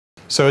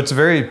So it's a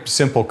very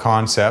simple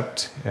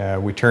concept.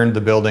 We turned the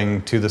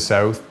building to the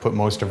south, put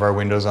most of our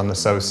windows on the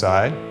south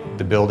side.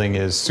 The building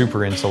is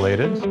super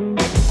insulated.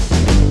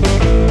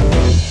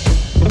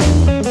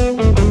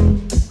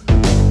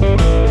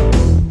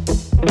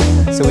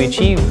 So we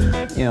achieved,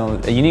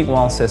 a unique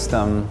wall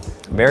system,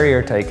 very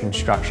airtight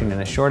construction in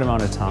a short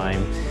amount of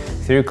time.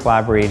 Through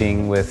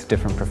collaborating with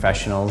different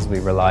professionals, we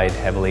relied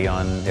heavily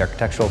on the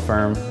architectural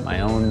firm,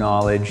 my own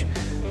knowledge,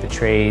 the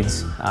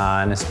trades,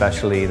 and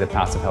especially the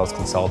passive house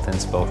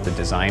consultants, both the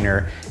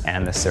designer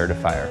and the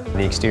certifier.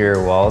 The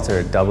exterior walls are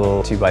a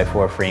double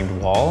 2x4 framed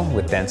wall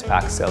with dense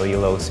packed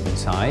cellulose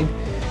inside.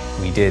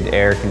 We did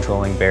air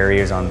controlling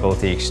barriers on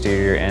both the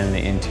exterior and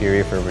the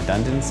interior for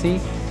redundancy.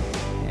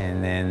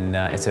 And then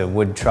it's a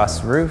wood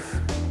truss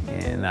roof,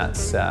 and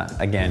that's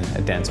again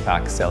a dense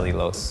packed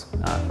cellulose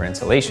for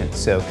insulation.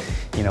 So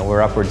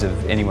we're upwards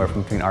of anywhere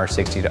from between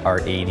R60 to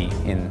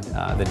R80 in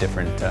the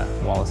different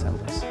wall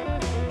assemblies.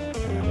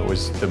 It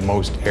was the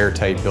most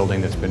airtight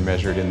building that's been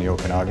measured in the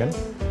Okanagan.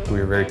 We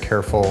were very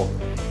careful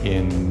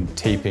in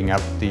taping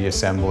up the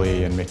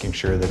assembly and making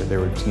sure that there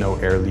was no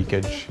air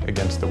leakage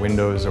against the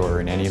windows or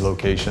in any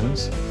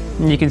locations.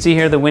 You can see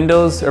here the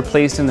windows are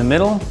placed in the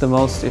middle. The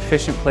most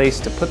efficient place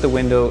to put the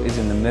window is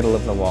in the middle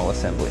of the wall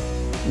assembly.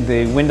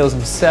 The windows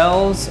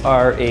themselves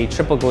are a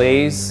triple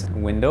glaze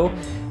window,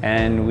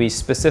 and we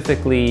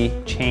specifically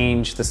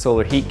change the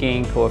solar heat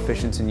gain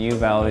coefficients and U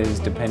values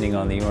depending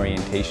on the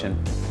orientation.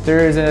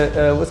 There is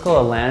what's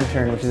called a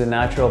lantern, which is a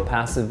natural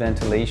passive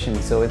ventilation,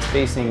 so it's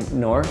facing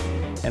north,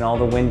 and all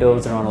the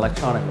windows are on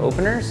electronic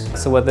openers.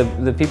 So what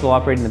the people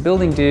operating the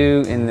building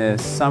do in the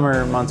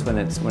summer months when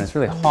it's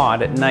really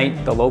hot, at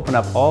night they'll open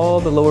up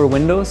all the lower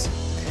windows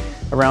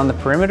around the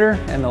perimeter,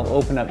 and they'll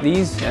open up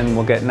these, and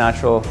we'll get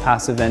natural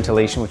passive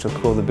ventilation, which will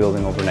cool the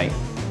building overnight.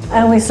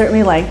 And we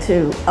certainly like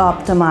to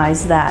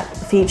optimize that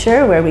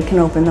feature where we can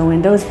open the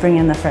windows, bring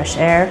in the fresh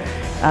air,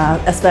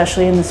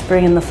 especially in the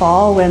spring and the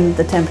fall when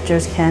the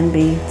temperatures can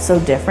be so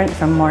different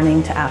from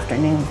morning to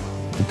afternoon.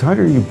 The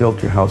tighter you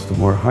built your house, the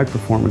more high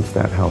performance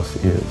that house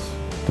is,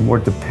 the more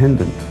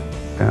dependent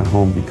that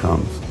home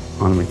becomes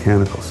on a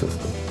mechanical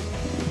system.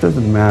 It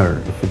doesn't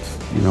matter if it's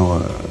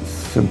a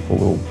simple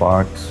little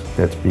box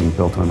that's being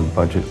built on a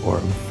budget or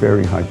a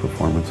very high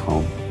performance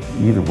home.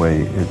 Either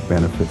way, it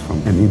benefits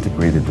from an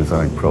integrated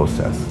design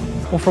process.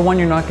 Well, for one,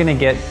 you're not going to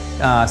get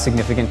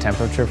significant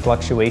temperature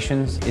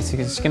fluctuations.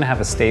 It's going to have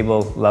a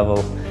stable,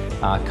 level,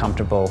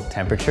 comfortable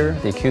temperature.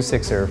 The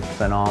acoustics are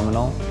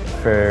phenomenal.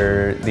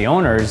 For the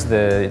owners,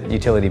 the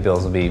utility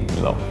bills will be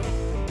low.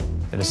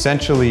 And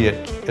essentially,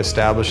 it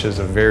establishes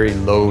a very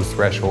low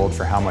threshold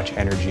for how much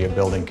energy a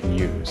building can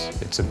use.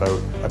 It's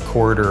about a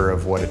quarter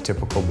of what a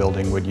typical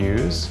building would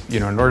use.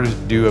 In order to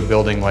do a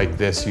building like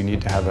this, you need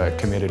to have a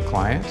committed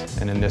client.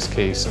 And in this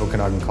case,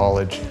 Okanagan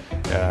College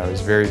is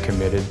very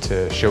committed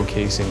to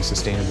showcasing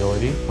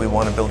sustainability. We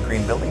want to build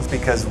green buildings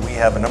because we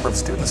have a number of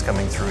students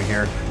coming through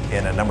here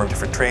in a number of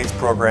different trades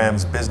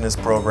programs, business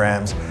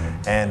programs,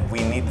 and we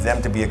need them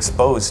to be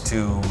exposed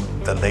to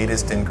the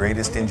latest and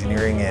greatest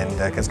engineering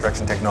and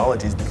construction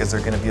technologies because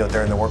they're going to be out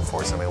there in the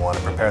workforce, and we want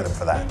to prepare them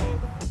for that.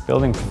 The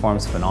building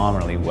performs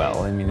phenomenally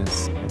well.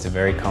 It's a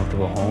very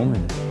comfortable home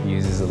and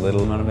uses a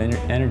little amount of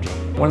energy.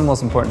 One of the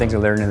most important things I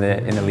learned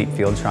in the LEEP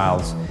field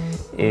trials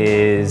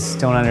is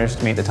don't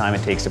underestimate the time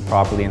it takes to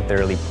properly and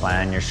thoroughly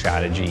plan your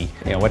strategy.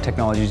 What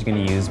technologies you're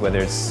going to use, whether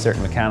it's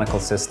certain mechanical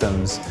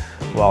systems,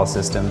 wall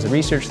systems,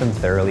 research them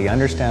thoroughly,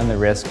 understand the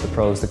risk, the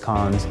pros, the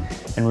cons,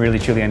 and really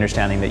truly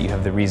understanding that you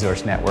have the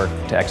resource network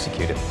to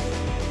execute it.